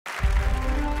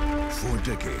For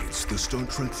decades, the Star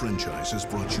Trek franchise has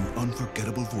brought you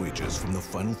unforgettable voyages from the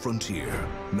final frontier.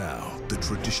 Now, the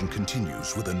tradition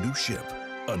continues with a new ship,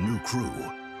 a new crew,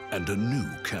 and a new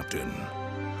captain.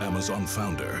 Amazon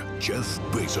founder, Jeff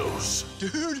Bezos.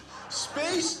 Dude,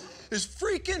 space is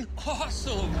freaking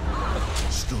awesome!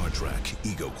 Star Trek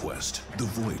Ego Quest, the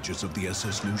voyages of the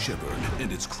SS New Shepard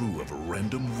and its crew of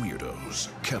random weirdos.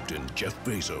 Captain Jeff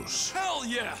Bezos. Hell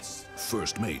yes!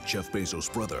 First mate Jeff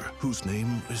Bezos' brother, whose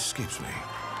name escapes me.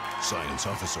 Science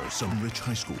officer, some rich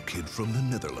high school kid from the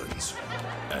Netherlands.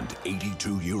 And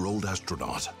 82-year-old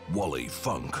astronaut, Wally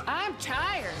Funk. I'm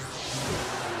tired.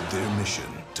 Their mission,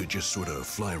 to just sort of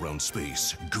fly around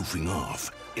space, goofing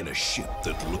off, in a ship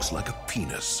that looks like a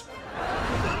penis.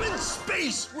 I'm in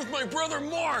space with my brother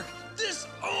Mark! This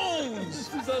owns!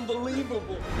 This is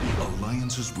unbelievable.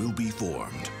 Alliances will be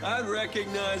formed. I'd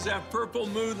recognize that purple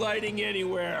mood lighting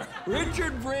anywhere.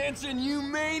 Richard Branson, you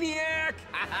maniac!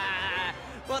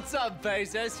 What's up,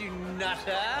 Bezos, you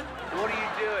nutter? What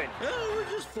are you doing? Oh,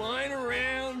 we're just flying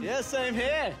around. Yeah, same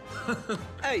here.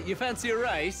 Hey, you fancy a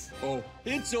race? Oh,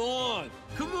 it's on.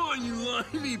 Come on, you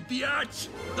limey biatch.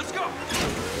 Let's go.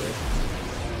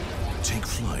 Take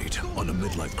flight on a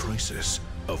midlife crisis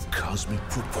of cosmic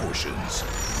proportions.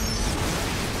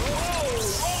 Whoa,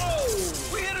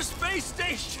 whoa! We hit a space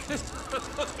station.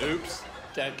 Oops,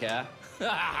 don't care.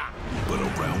 But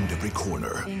around every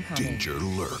corner, danger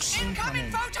lurks. Incoming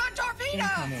photon torpedo!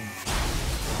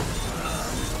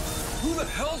 Who the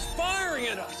hell's firing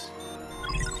at us?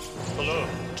 Hello,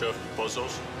 Jeff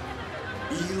Bezos.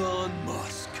 Elon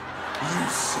Musk. You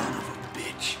son of a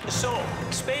bitch. So,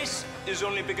 space is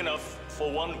only big enough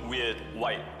for one weird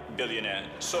white billionaire.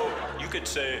 So, you could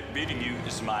say beating you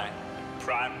is my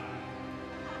prime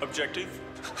objective.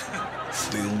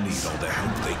 They'll need all the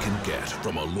help they can get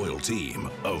from a loyal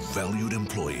team of valued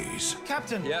employees.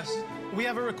 Captain. Yes? We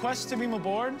have a request to beam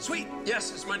aboard. Sweet.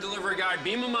 Yes, it's my delivery guy.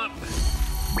 Beam him up.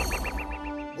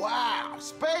 Wow,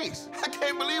 space! I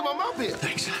can't believe I'm up here.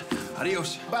 Thanks.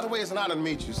 Adios. By the way, it's an honor to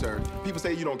meet you, sir. People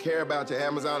say you don't care about your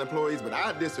Amazon employees, but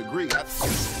I disagree.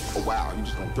 Oh, wow, you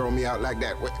just gonna throw me out like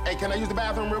that? Wait, hey, can I use the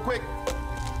bathroom real quick?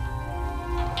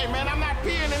 Hey, man, I'm not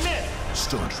peeing in this.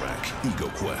 Star Trek Ego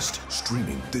Quest,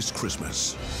 streaming this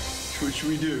Christmas. What should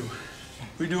we do?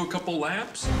 We do a couple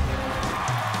laps?